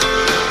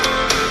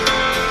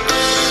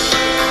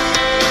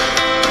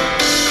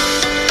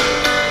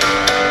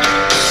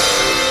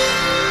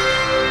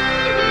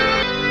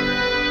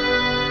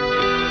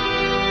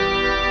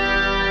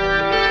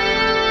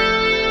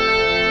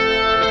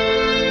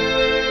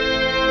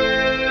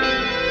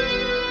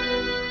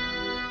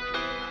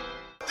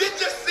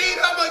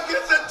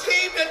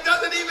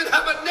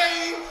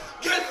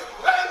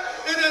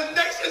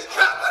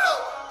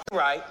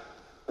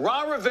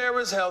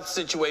his health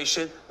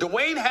situation,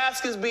 Dwayne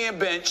Haskins being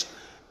benched,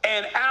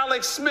 and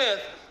Alex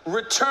Smith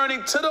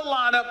returning to the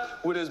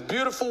lineup with his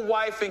beautiful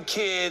wife and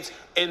kids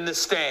in the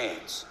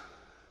stands.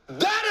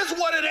 That is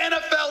what an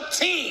NFL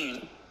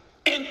team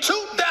in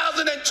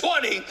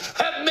 2020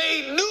 have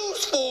made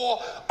news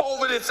for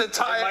over this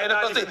entire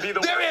NFL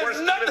season. There is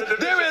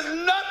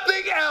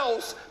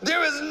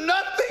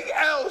nothing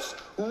else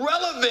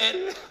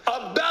relevant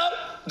about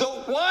the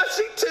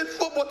Washington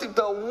football team.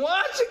 The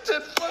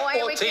Washington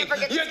football team.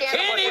 You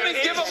can't even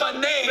give them a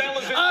name.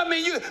 I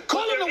mean, you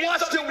call them the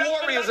Washington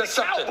Warriors or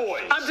something.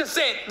 I'm just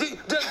saying,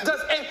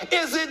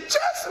 is it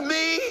just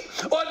me,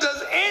 or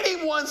does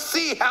anyone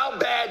see how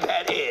bad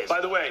that is? By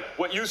the way,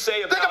 what you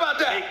say about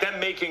them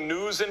making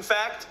news, in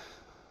fact,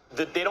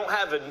 that they don't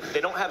have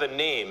a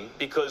name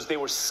because they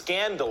were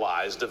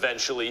scandalized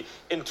eventually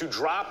into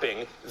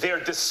dropping their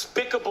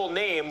despicable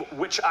name,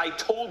 which I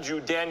told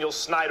you Daniel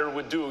Snyder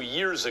would do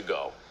years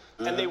ago.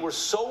 Mm-hmm. And they were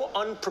so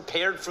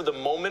unprepared for the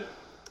moment,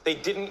 they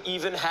didn't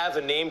even have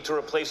a name to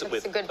replace it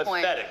with. That's a good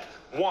point. Pathetic.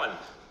 1.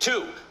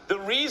 2, the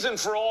reason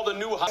for all the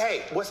new...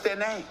 Hey, what's their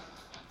name?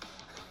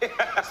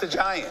 It's the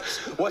Giants.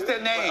 What's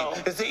their name? Well,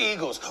 it's the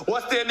Eagles.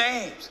 What's their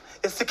names?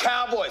 It's the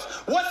Cowboys.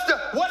 What's the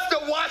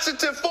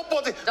Washington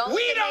football team?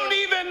 We don't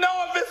even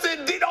know if it's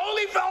in the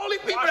only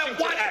people that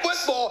watch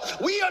football.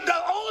 We are the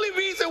only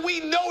reason we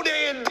know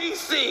they're in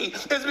D.C.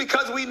 is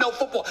because we know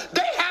football.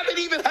 They haven't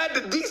even had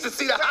the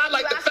decency to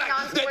highlight the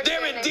fact that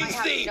they're in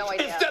D.C.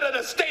 instead of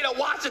the state of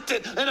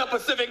Washington in the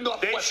Pacific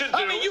Northwest.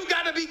 I mean, you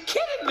got to be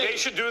kidding me. They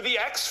should do the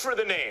X for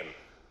the name.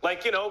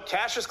 Like,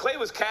 Cassius Clay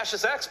was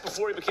Cassius X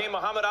before he became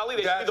Muhammad Ali.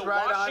 They should be the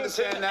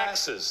Washington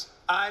X's.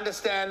 I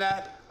understand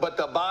that, but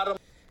the bottom...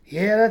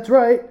 Yeah, that's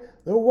right.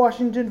 The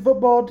Washington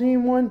football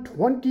team won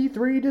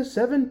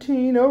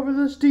 23-17 over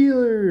the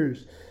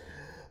Steelers.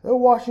 The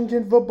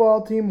Washington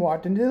football team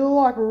walked into the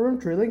locker room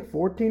trailing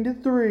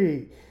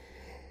 14-3.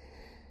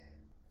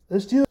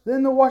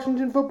 Then the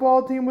Washington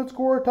football team would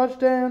score a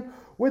touchdown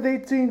with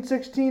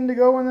 18-16 to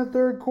go in the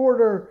third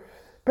quarter.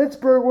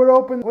 Pittsburgh would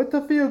open with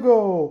the field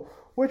goal,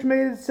 which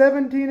made it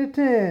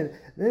 17-10.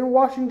 Then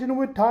Washington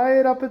would tie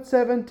it up at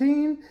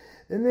 17.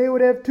 Then they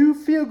would have 2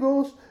 field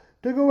goals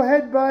to go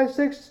ahead by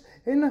 6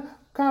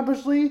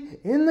 accomplishly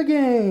in the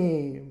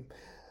game.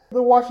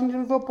 The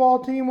Washington football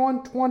team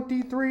won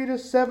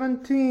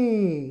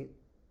 23-17.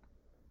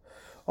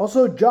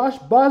 Also, Josh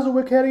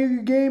Boswick had a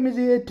good game as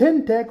he had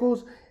 10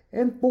 tackles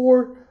and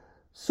 4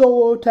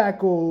 solo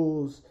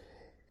tackles.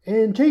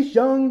 And Chase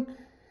Young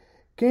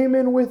came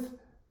in with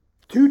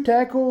 2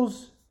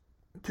 tackles,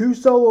 2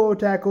 solo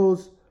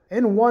tackles,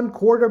 and 1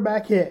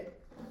 quarterback hit.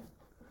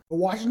 The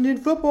Washington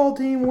football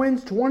team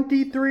wins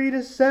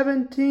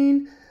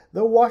 23-17.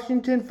 The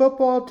Washington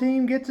football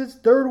team gets its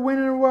 3rd win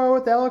in a row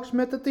with Alex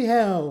Smith at the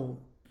helm.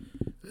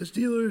 The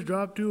Steelers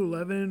dropped to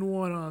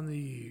 11-1 on the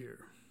year.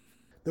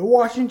 The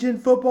Washington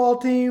football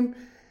team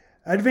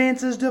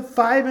advances to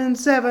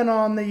 5-7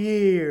 on the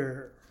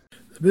year.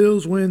 The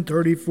Bills win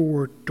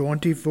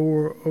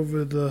 34-24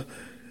 over the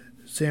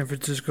San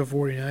Francisco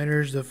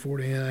 49ers. The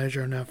 49ers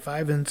are now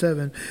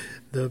 5-7.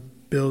 The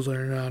Bills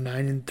are now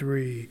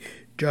 9-3.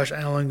 Josh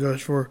Allen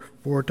goes for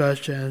 4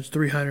 touchdowns,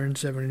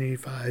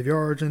 375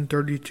 yards, and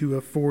 32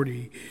 of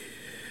 40.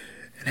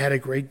 And had a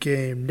great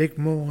game. Nick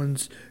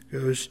Mullins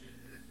goes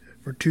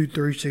for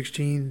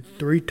 316,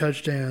 3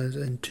 touchdowns,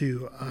 and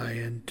 2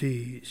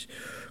 INTs.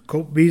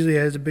 Colt Beasley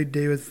has a big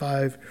day with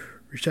 5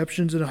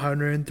 receptions and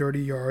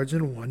 130 yards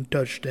and 1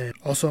 touchdown.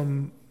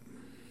 Also,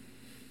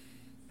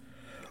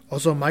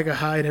 Micah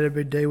Hyde had a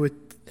big day with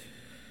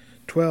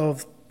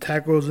 12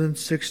 tackles and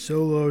 6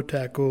 solo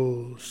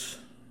tackles.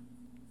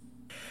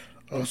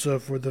 Also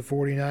for the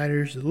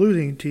 49ers, the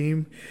losing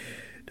team,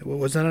 what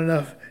was not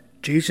enough,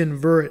 Jason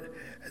Verrett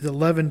has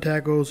 11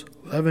 tackles,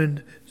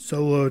 11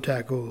 solo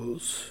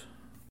tackles.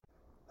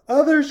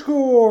 Other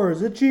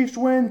scores, the Chiefs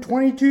win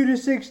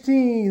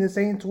 22-16, the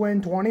Saints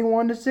win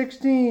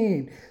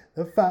 21-16,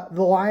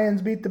 the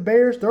Lions beat the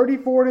Bears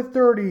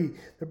 34-30,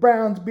 the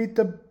Browns beat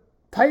the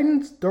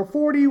Titans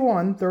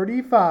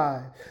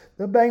 41-35,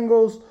 the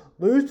Bengals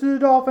lose to the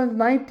Dolphins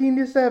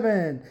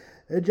 19-7,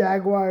 the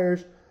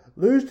Jaguars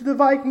lose to the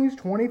Vikings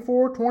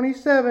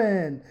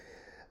 24-27.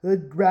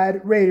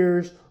 The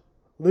Raiders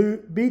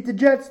beat the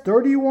Jets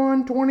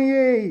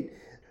 31-28.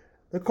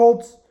 The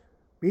Colts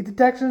beat the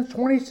Texans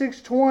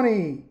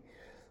 26-20.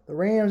 The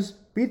Rams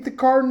beat the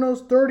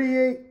Cardinals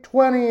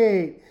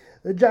 38-28.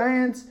 The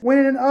Giants win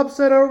in an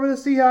upset over the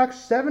Seahawks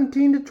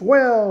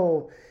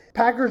 17-12.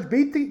 Packers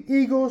beat the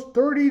Eagles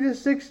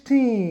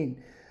 30-16.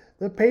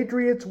 The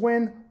Patriots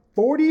win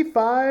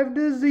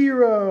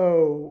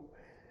 45-0.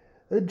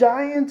 The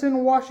Giants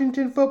and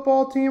Washington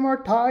football team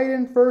are tied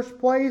in first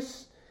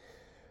place.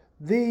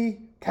 The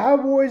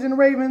Cowboys and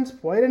Ravens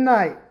play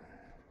tonight.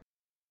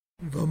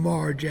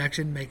 Lamar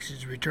Jackson makes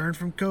his return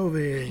from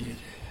COVID.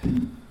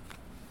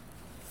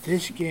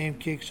 This game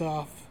kicks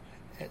off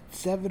at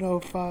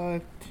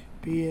 7:05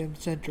 p.m.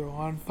 Central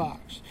on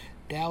Fox.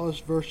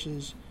 Dallas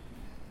versus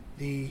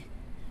the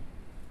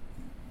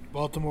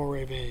Baltimore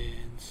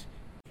Ravens.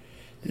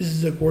 This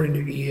is according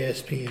to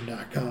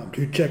ESPN.com.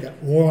 To check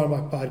out more on my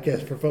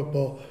podcast for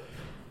football,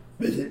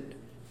 visit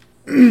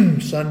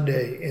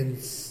Sunday and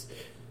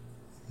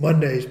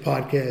Monday's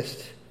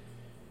podcast.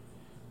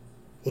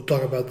 We'll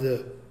talk about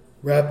the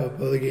wrap-up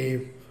of the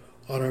game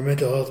on our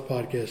mental health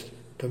podcast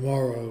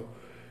tomorrow.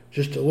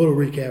 Just a little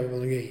recap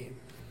on the game.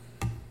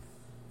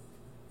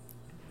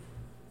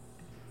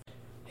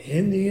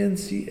 In the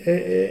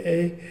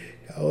NCAA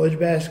college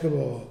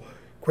basketball,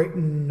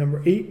 Creighton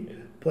number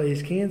 8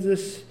 plays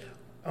Kansas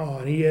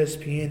on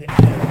ESPN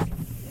at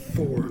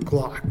 4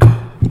 o'clock.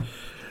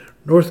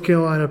 North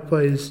Carolina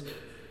plays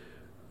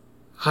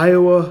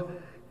Iowa,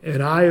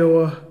 and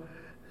Iowa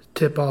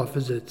tip-off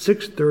is at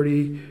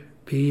 6:30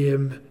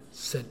 p.m.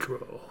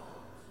 Central.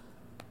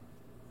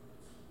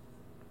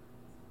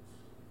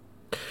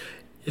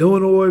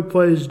 Illinois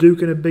plays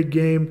Duke in a big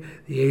game,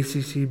 the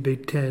ACC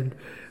Big Ten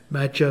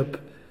matchup.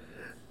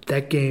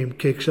 That game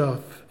tips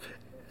off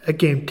at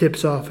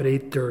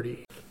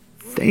 8:30.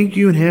 Thank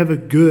you and have a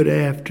good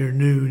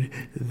afternoon.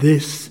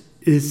 This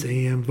is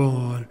Sam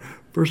Vaughn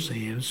for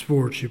Sam's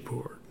Sports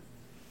Report.